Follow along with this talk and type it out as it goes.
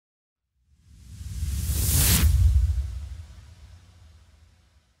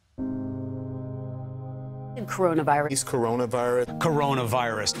coronavirus. He's coronavirus.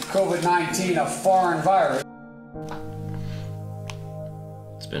 Coronavirus. COVID-19, a foreign virus.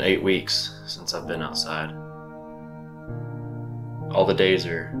 It's been 8 weeks since I've been outside. All the days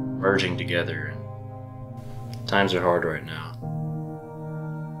are merging together and times are hard right now.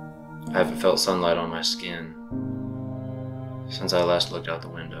 I haven't felt sunlight on my skin since I last looked out the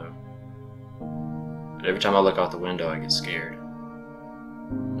window. But every time I look out the window, I get scared,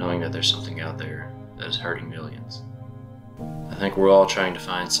 knowing that there's something out there that is hurting millions. I think we're all trying to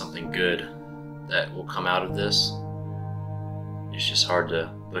find something good that will come out of this. It's just hard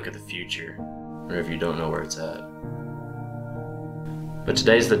to look at the future whenever you don't know where it's at. But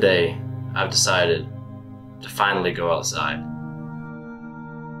today's the day I've decided to finally go outside.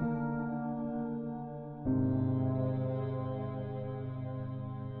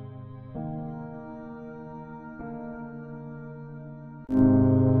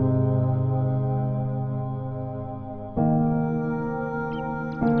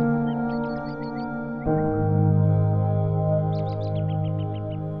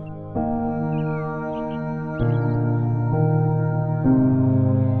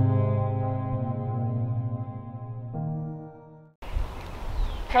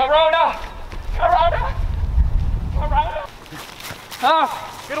 Corona! Corona! Corona! Ah!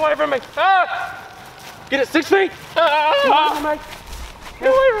 Get away from me! Ah! Get it 6 feet! Ah! Get away from me! Get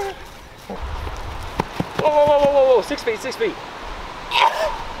away from me! Whoa, whoa, whoa, whoa, whoa! 6 feet, 6 feet!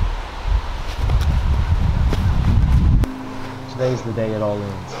 Today's the day it all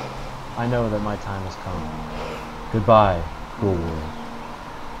ends. I know that my time has come. Goodbye, cruel world.